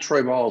had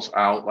Troy Bowles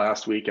out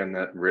last week in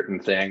that written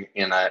thing,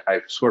 and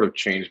I've sort of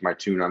changed my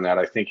tune on that.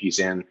 I think he's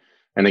in.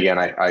 And again,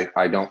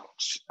 I don't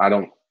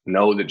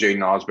know that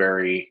Jaden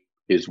Osbury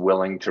is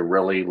willing to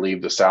really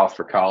leave the South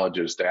for college.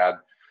 His dad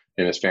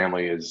and his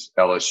family is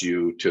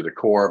LSU to the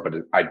core,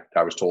 but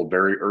I was told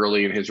very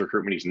early in his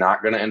recruitment he's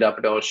not going to end up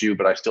at LSU,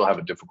 but I still have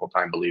a difficult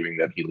time believing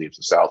that he leaves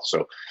the South.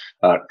 So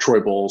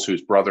Troy Bowles,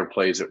 whose brother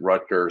plays at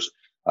Rutgers,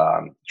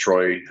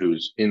 Troy,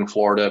 who's in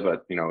Florida,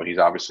 but he's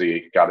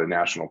obviously got a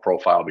national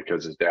profile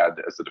because his dad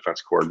is the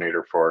defense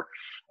coordinator for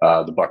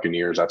the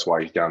Buccaneers. That's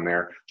why he's down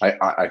there.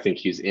 I think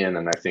he's in,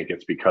 and I think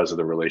it's because of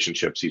the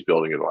relationships he's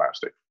building at Ohio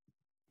State.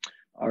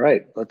 All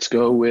right, let's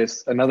go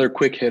with another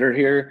quick hitter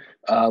here.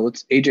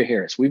 Let's AJ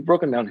Harris. We've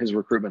broken down his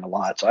recruitment a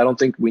lot, so I don't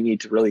think we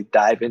need to really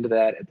dive into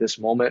that at this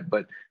moment.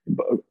 But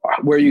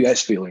where are you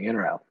guys feeling, in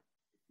or out?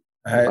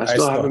 I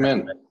still have him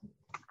in.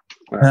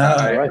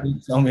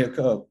 Tell me a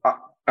Coke.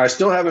 I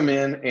still have him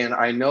in, and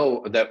I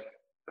know that,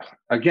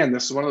 again,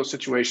 this is one of those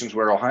situations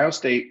where Ohio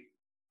State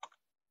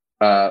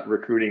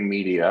recruiting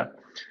media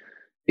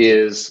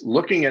is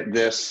looking at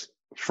this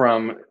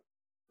from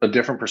a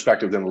different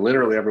perspective than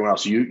literally everyone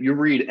else. You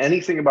read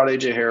anything about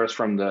AJ Harris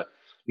from the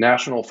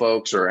national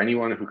folks or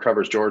anyone who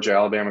covers Georgia,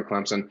 Alabama,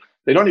 Clemson,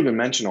 they don't even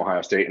mention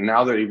Ohio State. And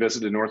now that he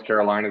visited North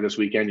Carolina this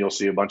weekend, you'll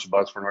see a bunch of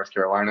buzz for North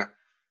Carolina.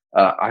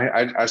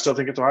 I still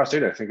think it's Ohio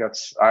State.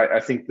 I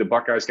think the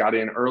Buckeyes got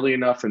in early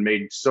enough and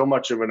made so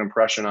much of an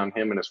impression on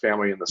him and his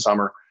family in the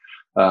summer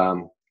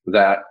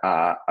that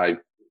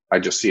I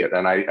just see it.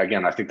 And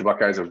I think the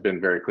Buckeyes have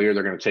been very clear.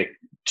 They're going to take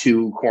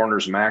 2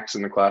 corners max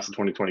in the class of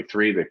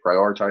 2023. They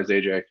prioritized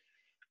AJ.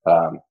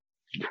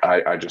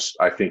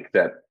 I think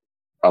that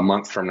a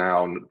month from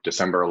now,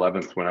 December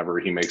 11th, whenever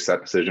he makes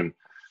that decision,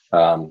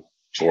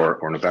 or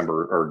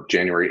November or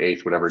January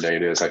 8th, whatever day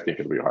it is, I think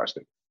it'll be Ohio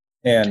State.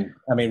 And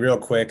I mean, real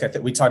quick, I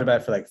think we talked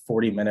about it for like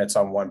 40 minutes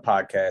on one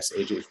podcast,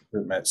 AJ's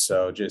recruitment.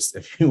 So just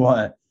if you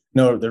want to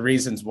know the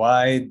reasons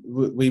why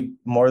we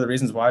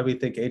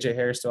think AJ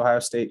Harris to Ohio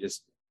State,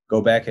 just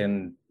go back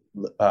and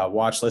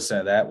listen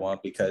to that one,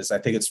 because I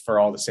think it's for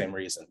all the same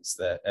reasons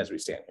that as we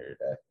stand here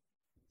today.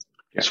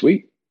 Yeah.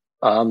 Sweet.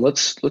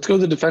 Let's go to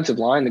the defensive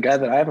line, the guy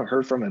that I haven't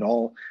heard from at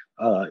all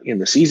in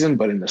the season,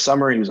 but in the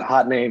summer, he was a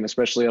hot name,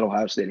 especially at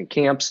Ohio State in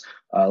camps.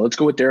 Let's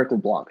go with Derek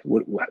LeBlanc.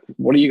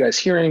 What are you guys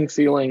hearing,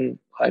 feeling?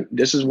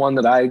 This is one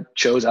that I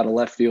chose out of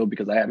left field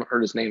because I haven't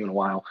heard his name in a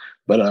while,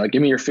 but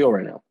give me your feel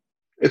right now.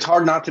 It's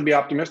hard not to be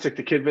optimistic.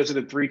 The kid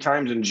visited 3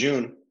 times in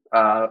June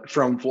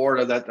from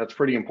Florida. That's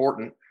pretty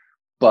important,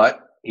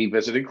 but he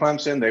visited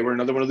Clemson. They were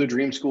another one of the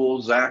dream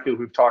schools, Zach, who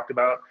we've talked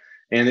about.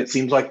 And it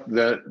seems like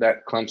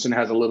that Clemson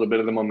has a little bit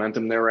of the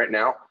momentum there right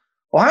now.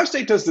 Ohio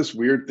State does this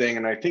weird thing,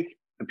 and I think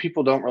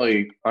people don't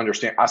really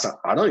understand.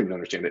 I don't even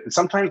understand it. And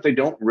sometimes they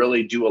don't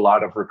really do a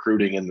lot of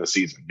recruiting in the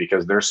season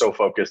because they're so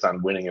focused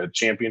on winning a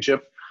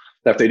championship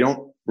that they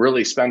don't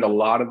really spend a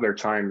lot of their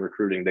time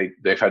recruiting.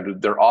 They've had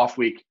their off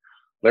week.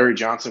 Larry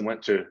Johnson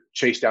went to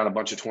chase down a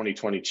bunch of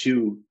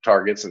 2022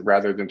 targets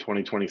rather than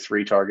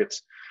 2023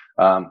 targets.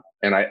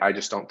 And I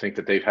just don't think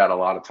that they've had a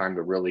lot of time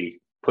to really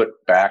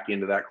put back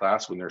into that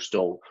class when there's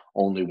still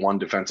only 1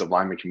 defensive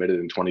lineman committed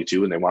in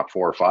 22 and they want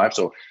 4 or 5.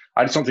 So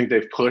I just don't think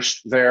they've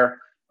pushed there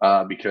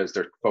because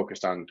they're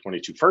focused on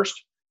 22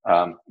 first.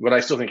 But I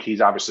still think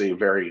he's obviously a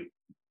very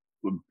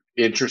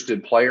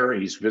interested player.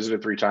 He's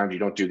visited 3 times. You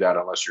don't do that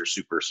unless you're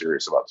super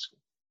serious about the school.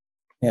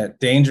 Yeah,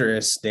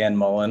 dangerous, Dan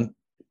Mullen.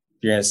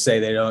 You're going to say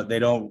they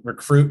don't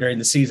recruit during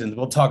the season.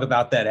 We'll talk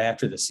about that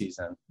after the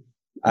season.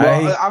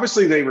 Well,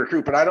 obviously they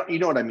recruit, but you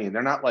know what I mean?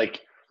 They're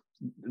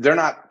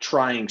not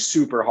trying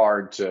super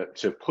hard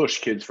to push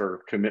kids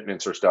for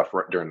commitments or stuff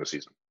during the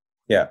season.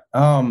 Yeah.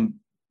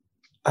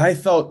 I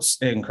felt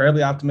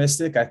incredibly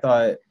optimistic. I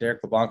thought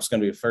Derek LeBlanc was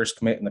going to be the first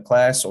commit in the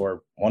class,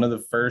 or one of the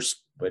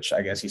first, which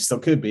I guess he still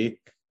could be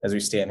as we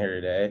stand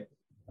here today.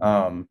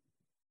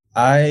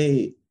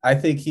 I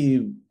think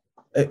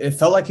it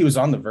felt like he was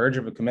on the verge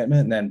of a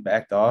commitment and then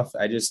backed off.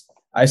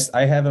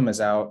 I have him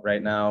as out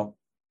right now.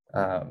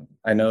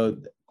 I know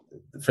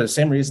for the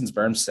same reasons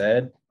Berm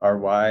said are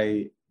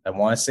why I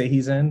want to say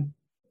he's in,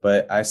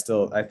 but I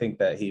think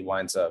that he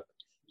winds up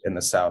in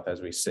the South as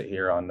we sit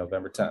here on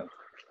November 10th.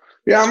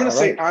 Yeah, I'm going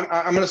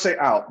to say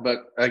out,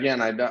 but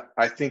again,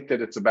 I think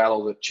that it's a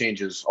battle that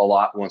changes a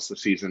lot once the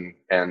season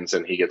ends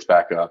and he gets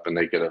back up and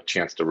they get a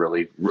chance to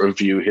really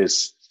review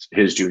his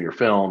junior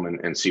film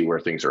and see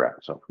where things are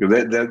at. So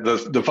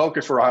the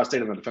focus for Ohio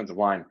State on the defensive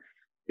line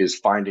is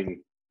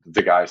finding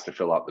the guys to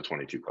fill out the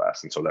 22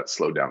 class, and so that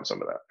slowed down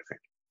some of that, I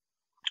think.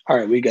 All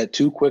right, we got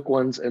two quick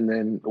ones, and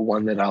then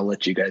one that I'll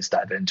let you guys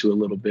dive into a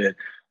little bit.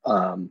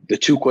 The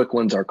two quick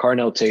ones are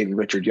Carnell Tate and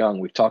Richard Young.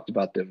 We've talked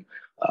about them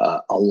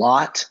a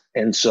lot,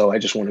 and so I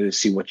just wanted to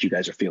see what you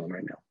guys are feeling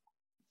right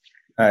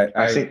now.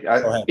 I think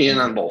in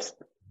on both.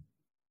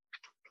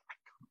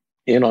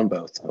 In on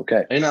both.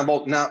 Okay. In on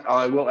both. Now,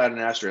 I will add an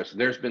asterisk.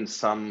 There's been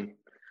some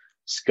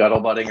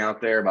scuttlebutting out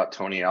there about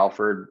Tony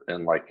Alford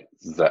and like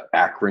the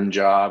Akron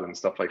job and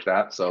stuff like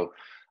that. So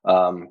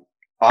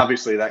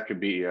obviously that could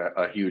be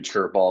a huge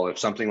curveball. If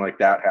something like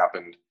that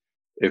happened,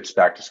 it's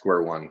back to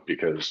square one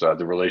because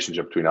the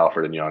relationship between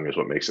Alford and Young is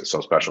what makes it so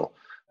special.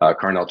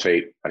 Carnell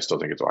Tate, I still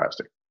think it's Ohio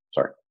State.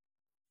 Sorry.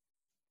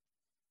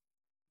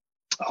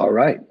 All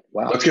right.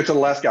 Wow. Let's get to the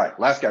last guy.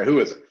 Last guy. Who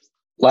is it?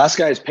 Last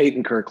guy is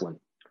Peyton Kirkland.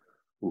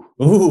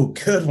 Ooh,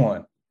 good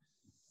one.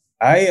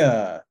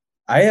 I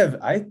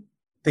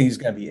think he's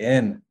going to be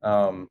in.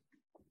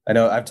 I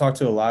know I've talked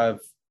to a lot of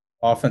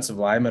offensive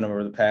linemen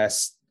over the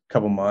past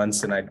couple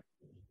months, and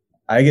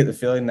I get the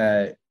feeling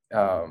that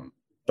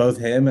both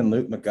him and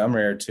Luke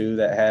Montgomery are two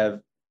that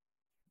have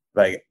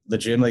like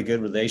legitimately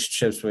good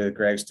relationships with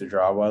Greg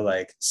Studrawa.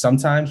 Like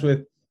sometimes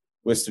with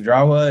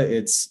Studrawa,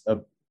 it's a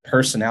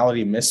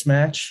personality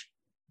mismatch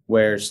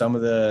where some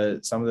of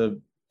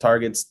the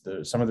targets,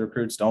 some of the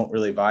recruits don't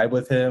really vibe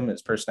with him,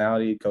 his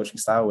personality, coaching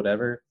style,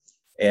 whatever.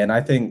 And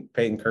I think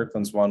Peyton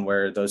Kirkland's one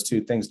where those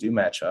two things do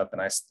match up.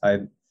 And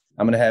I'm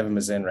going to have him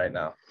as in right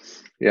now.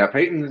 Yeah,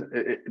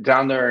 Peyton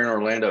down there in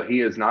Orlando,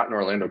 he is not an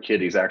Orlando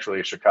kid. He's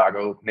actually a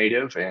Chicago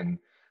native. And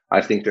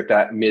I think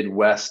that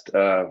Midwest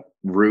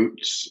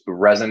roots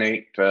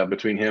resonate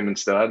between him and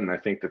Stud. And I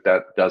think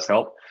that does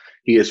help.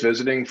 He is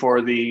visiting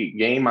for the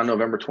game on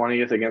November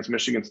 20th against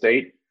Michigan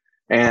State.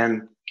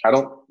 And I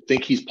don't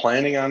think he's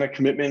planning on a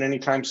commitment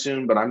anytime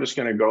soon, but I'm just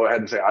going to go ahead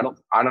and say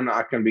I'm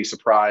not going to be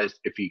surprised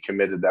if he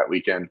committed that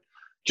weekend,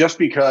 just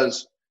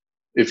because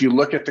if you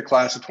look at the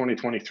class of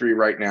 2023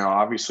 right now,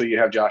 obviously you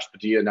have Josh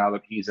Padilla now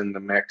that he's in the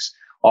mix.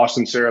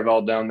 Austin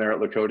Saravel down there at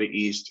Lakota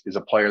East is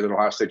a player that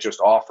Ohio State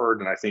just offered,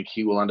 and I think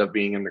he will end up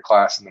being in the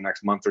class in the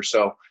next month or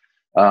so.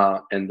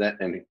 And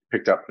he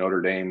picked up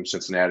Notre Dame,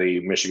 Cincinnati,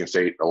 Michigan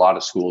State, a lot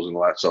of schools in the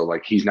last. So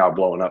like he's now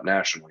blowing up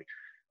nationally.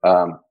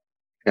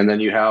 And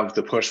then you have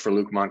the push for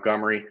Luke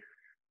Montgomery.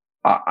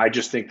 I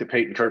just think that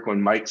Peyton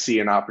Kirkland might see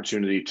an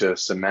opportunity to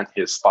cement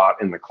his spot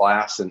in the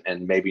class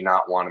and maybe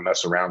not want to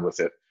mess around with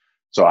it.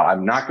 So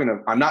I'm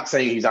not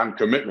saying he's on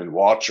commitment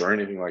watch or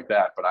anything like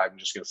that, but I'm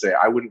just going to say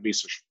I wouldn't be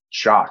so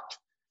shocked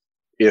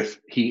if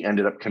he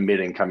ended up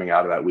committing coming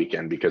out of that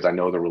weekend, because I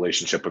know the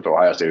relationship with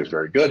Ohio State is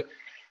very good.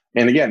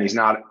 And again, he's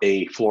not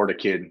a Florida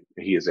kid.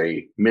 He is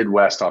a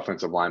Midwest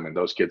offensive lineman.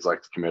 Those kids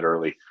like to commit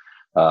early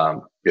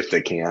if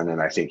they can.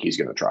 And I think he's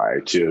going to try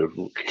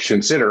to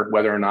consider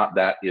whether or not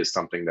that is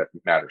something that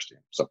matters to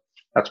him. So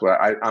that's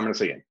what I'm going to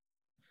say.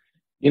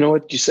 You know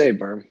what you say,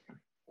 Berm?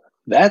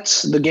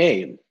 That's the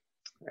game.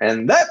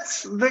 And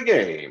that's the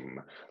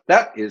game.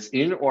 That is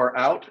in or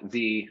out,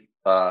 the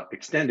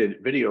extended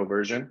video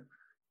version.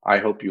 I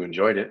hope you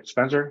enjoyed it.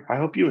 Spencer, I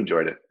hope you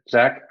enjoyed it.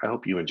 Zach, I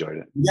hope you enjoyed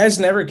it. You guys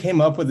never came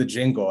up with a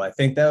jingle. I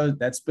think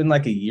that's been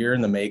like a year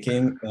in the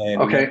making.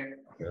 And okay.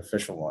 The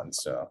official one.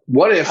 So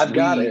what if I've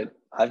got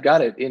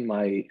it in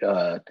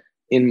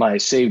my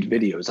saved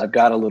videos. I've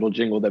got a little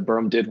jingle that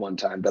Berm did one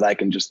time that I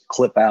can just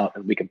clip out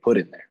and we can put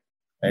in there.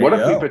 What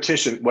if we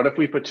petition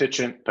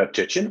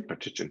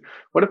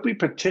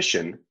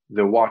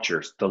the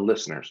watchers, the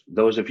listeners,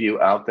 those of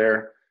you out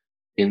there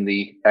in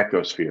the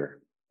ecosphere,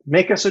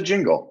 make us a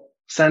jingle,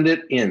 send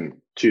it in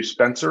to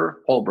Spencer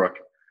Holbrook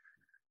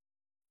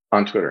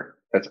on Twitter.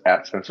 That's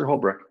at Spencer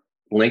Holbrook.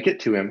 Link it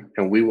to him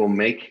and we will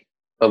make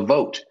a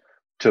vote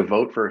to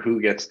vote for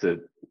who gets to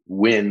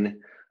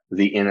win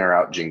the in or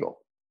out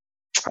jingle.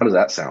 How does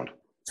that sound?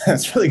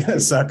 That's really going to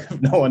suck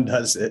if no one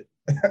does it.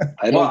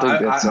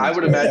 I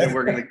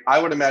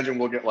would imagine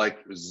we'll get like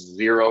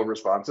 0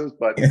 responses,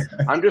 but yeah.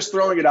 I'm just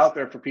throwing it out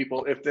there for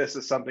people. If this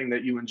is something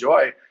that you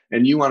enjoy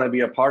and you want to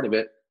be a part of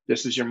it,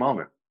 this is your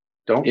moment.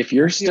 If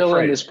you're still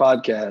on this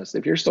podcast,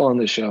 if you're still on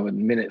the show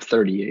in minute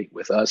 38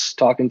 with us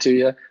talking to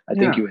you, I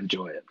think you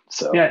enjoy it.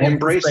 So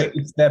embrace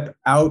it. Step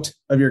out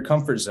of your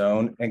comfort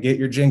zone and get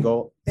your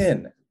jingle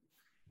in.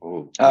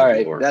 Oh, all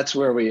right, Lord. That's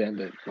where we end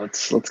it.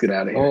 Let's get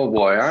out of here. Oh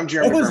boy, I'm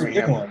Jeremy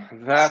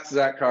Birmingham. That's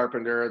Zach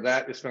Carpenter.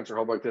 That is Spencer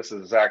Holbrook. This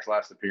is Zach's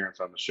last appearance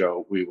on the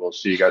show. We will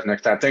see you guys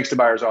next time. Thanks to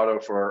Buyers Auto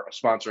for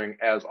sponsoring,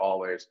 as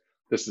always.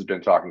 This has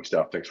been Talking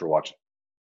Stuff. Thanks for watching.